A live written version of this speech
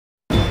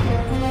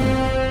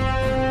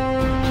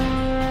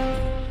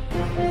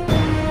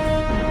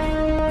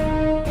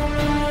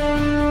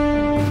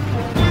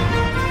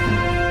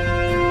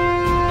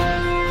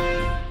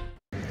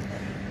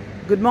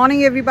Good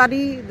morning,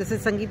 everybody. This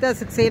is Sangeeta,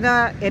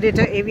 Saxena,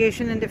 editor,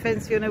 Aviation and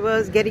Defense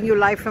Universe, getting you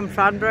live from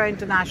Schreiber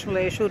International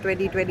Air Show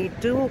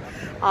 2022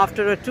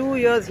 after a 2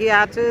 years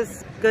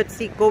hiatus,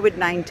 courtesy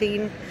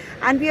COVID-19.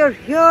 And we are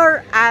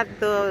here at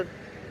the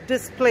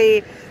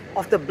display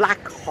of the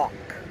Black Hawk,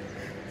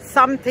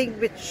 something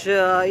which,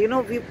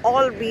 we've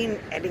all been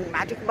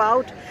enigmatic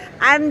about.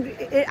 And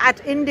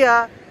at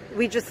India,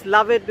 we just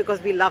love it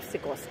because we love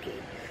Sikorsky.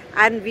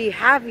 And we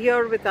have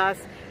here with us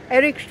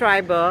Eric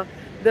Schreiber,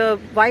 the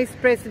Vice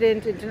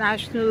President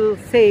International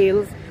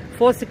Sales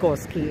for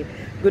Sikorsky.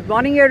 Good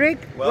morning, Eric.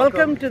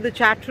 Welcome to the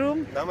chat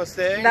room.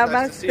 Namaste. Namaste.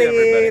 Nice to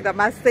see everybody.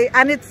 Namaste.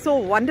 And it's so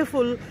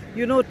wonderful,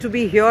 to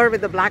be here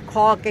with the Black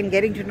Hawk and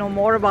getting to know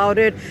more about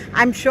it.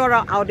 I'm sure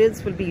our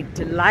audience will be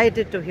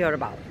delighted to hear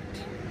about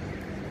it.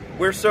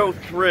 We're so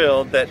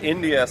thrilled that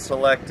India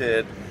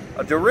selected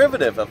a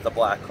derivative of the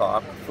Black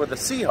Hawk for the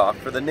Seahawk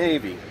for the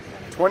Navy.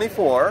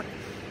 24.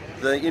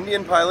 The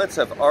Indian pilots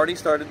have already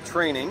started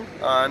training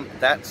on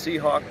that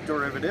Seahawk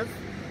derivative,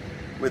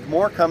 with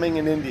more coming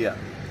in India.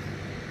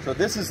 So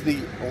this is the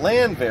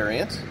land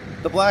variant,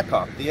 the Black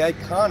Hawk, the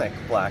iconic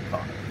Black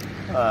Hawk.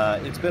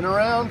 It's been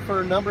around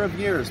for a number of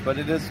years, but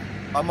it is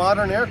a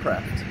modern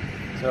aircraft.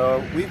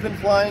 So we've been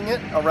flying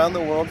it around the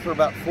world for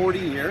about 40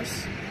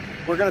 years.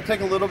 We're going to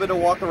take a little bit of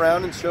walk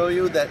around and show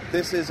you that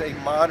this is a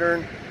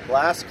modern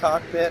glass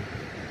cockpit,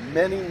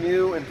 many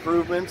new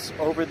improvements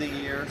over the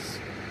years.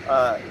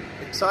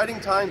 Exciting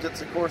times at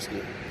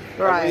Sikorsky.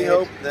 Right. And we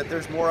hope that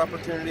there's more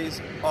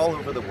opportunities all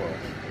over the world.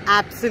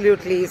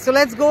 Absolutely. So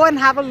let's go and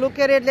have a look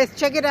at it. Let's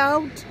check it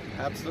out.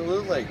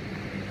 Absolutely.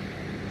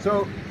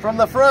 So from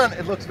the front,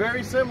 it looks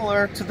very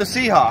similar to the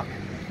Seahawk.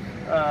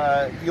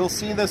 You'll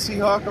see the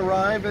Seahawk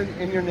arrive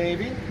in your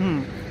Navy,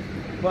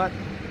 but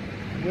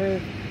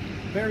with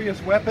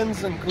various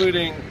weapons,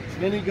 including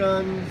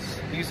miniguns.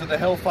 These are the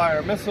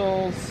Hellfire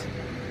missiles.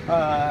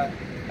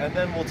 And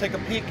then we'll take a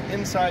peek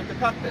inside the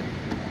cockpit.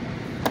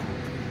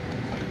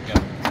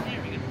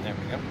 There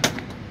we go.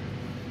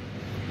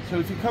 So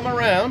if you come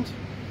around,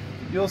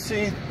 you'll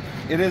see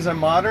it is a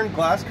modern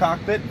glass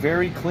cockpit,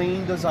 very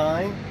clean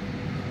design.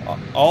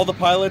 All the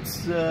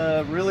pilots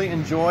really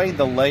enjoy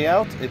the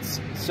layout. It's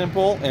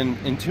simple and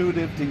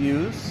intuitive to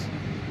use.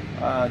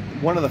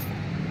 One of the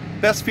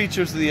best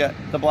features of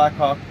the Black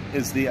Hawk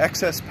is the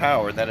excess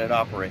power that it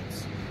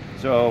operates.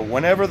 So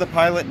whenever the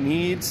pilot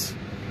needs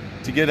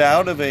to get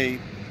out of a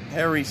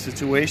hairy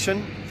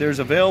situation, there's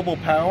available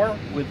power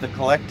with the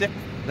Collectic.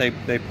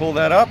 They pull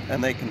that up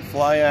and they can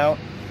fly out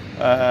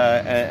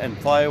and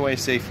fly away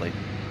safely.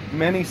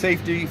 Many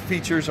safety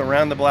features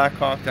around the Black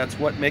Hawk. That's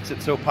what makes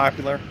it so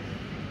popular.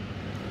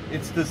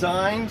 It's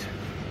designed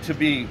to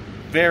be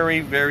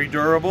very, very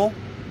durable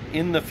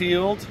in the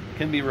field,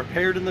 can be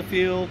repaired in the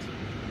field.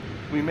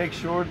 We make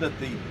sure that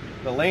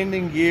the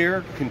landing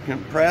gear can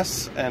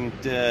compress and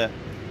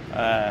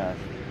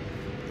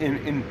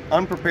in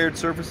unprepared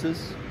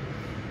surfaces.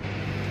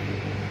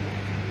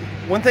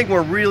 One thing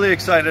we're really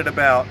excited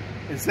about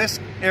is this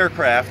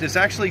aircraft is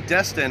actually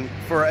destined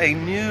for a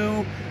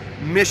new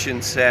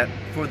mission set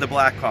for the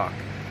Black Hawk.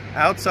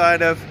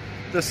 Outside of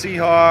the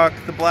Seahawk,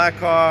 the Black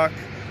Hawk,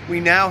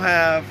 we now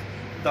have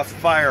the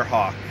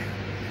Firehawk.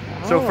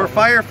 Oh. So for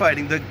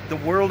firefighting, the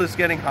world is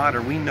getting hotter.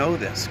 We know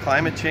this.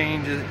 Climate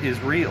change is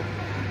real.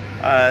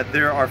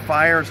 There are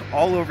fires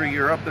all over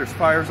Europe. There's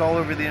fires all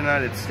over the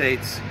United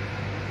States.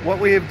 What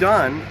we have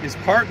done is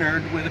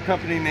partnered with a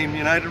company named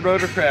United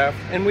Rotorcraft,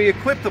 and we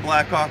equipped the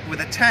Black Hawk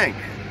with a tank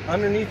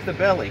underneath the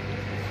belly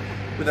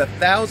with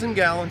 1,000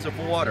 gallons of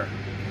water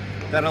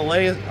that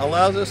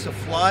allows us to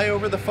fly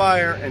over the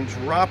fire and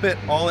drop it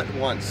all at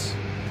once.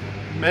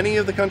 Many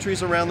of the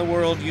countries around the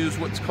world use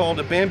what's called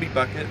a Bambi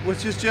bucket,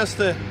 which is just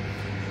a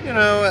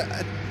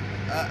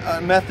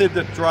method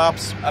that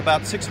drops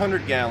about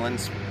 600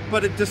 gallons,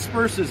 but it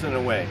disperses in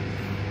a way.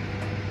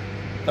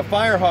 The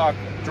Firehawk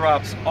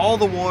drops all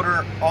the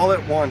water all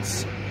at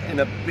once in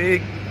a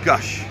big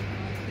gush.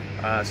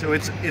 So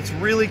it's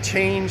really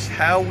changed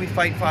how we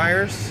fight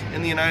fires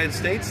in the United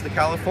States. The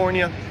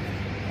California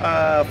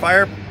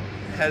fire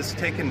has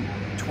taken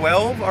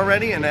 12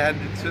 already and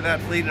added to that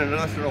fleet an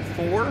additional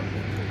 4.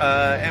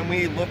 And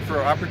we look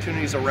for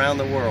opportunities around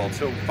the world.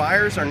 So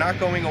fires are not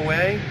going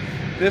away.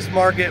 This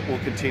market will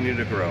continue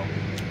to grow.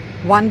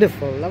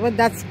 Wonderful.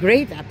 That's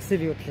great,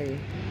 absolutely.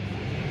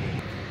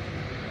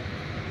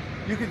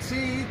 You can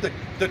see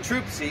the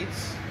troop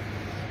seats.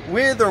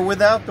 With or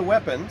without the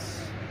weapons,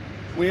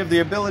 we have the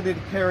ability to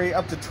carry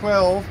up to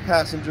 12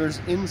 passengers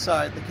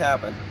inside the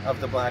cabin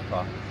of the Black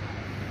Hawk.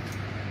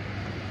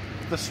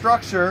 The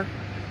structure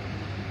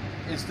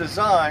is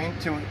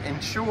designed to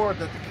ensure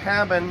that the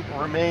cabin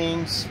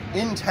remains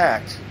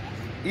intact,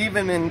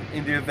 even in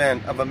the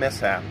event of a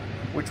mishap,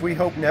 which we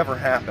hope never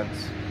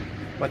happens.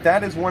 But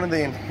that is one of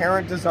the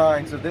inherent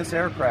designs of this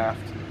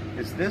aircraft,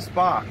 is this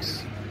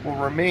box will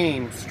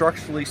remain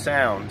structurally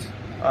sound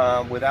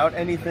without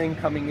anything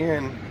coming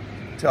in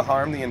to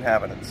harm the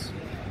inhabitants.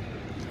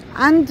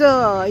 And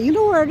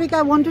Eric,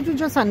 I wanted to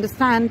just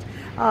understand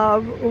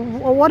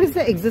What is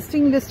the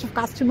existing list of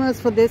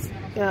customers for this,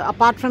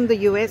 apart from the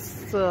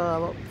US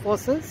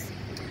forces?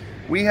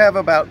 We have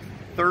about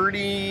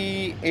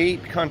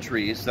 38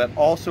 countries that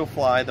also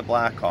fly the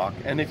Black Hawk,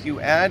 and if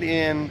you add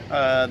in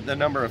the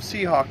number of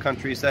Seahawk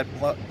countries, that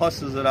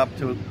pluses it up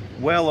to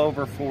well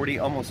over 40,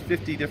 almost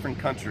 50 different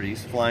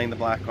countries flying the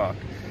Black Hawk.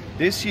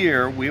 This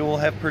year we will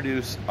have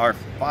produced our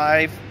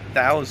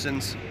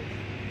 5,000th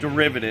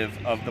derivative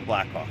of the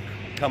Black Hawk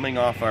coming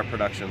off our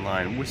production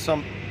line. With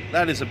some,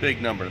 that is a big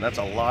number. That's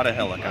a lot of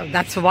helicopters.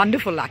 That's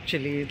wonderful,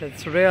 actually.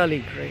 That's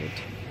really great.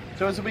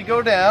 So as we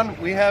go down,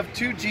 we have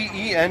 2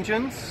 GE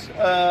engines,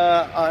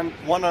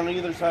 one on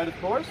either side, of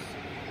course.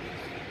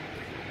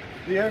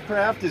 The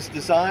aircraft is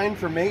designed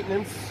for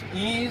maintenance,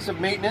 ease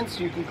of maintenance.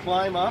 You can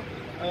climb up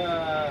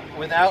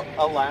without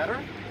a ladder.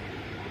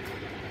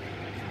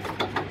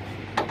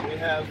 We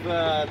have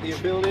the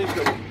ability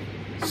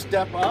to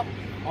step up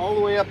all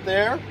the way up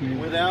there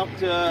without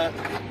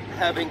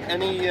having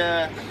any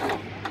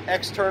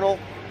external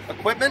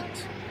equipment.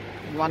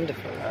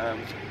 Wonderful.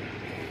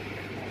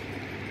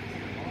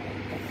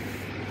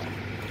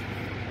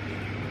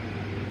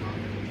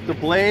 The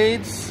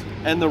blades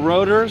and the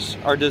rotors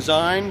are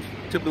designed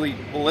to be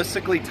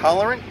ballistically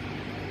tolerant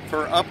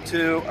for up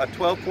to a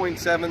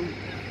 12.7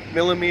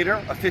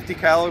 millimeter, a 50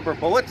 caliber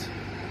bullet.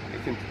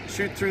 It can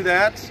shoot through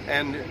that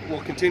and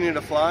will continue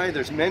to fly.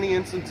 There's many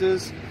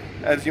instances,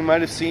 as you might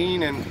have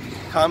seen in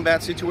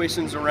combat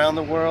situations around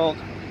the world,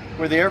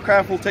 where the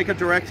aircraft will take a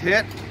direct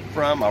hit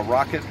from a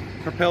rocket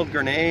propelled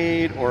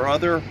grenade or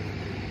other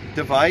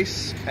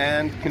device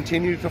and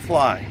continue to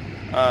fly.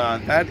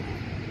 That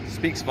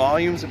speaks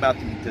volumes about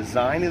the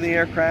design of the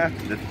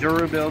aircraft, the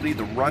durability,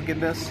 the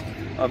ruggedness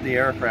of the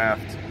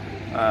aircraft.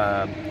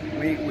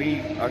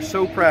 We are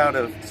so proud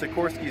of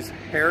Sikorsky's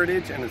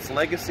heritage and its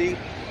legacy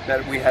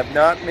that we have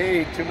not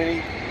made too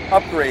many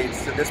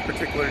upgrades to this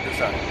particular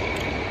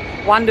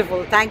design.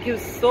 Wonderful. Thank you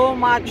so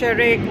much,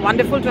 Eric.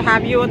 Wonderful to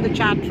have you in the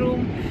chat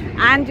room.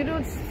 And you know,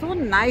 it's so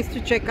nice to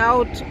check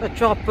out a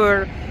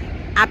chopper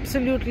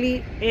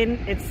absolutely in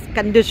its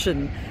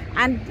condition.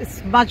 And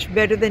it's much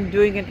better than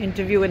doing an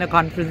interview in a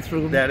conference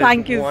room. That is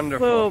Thank you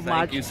wonderful. so much.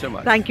 Thank you so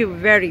much. Thank you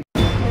very much.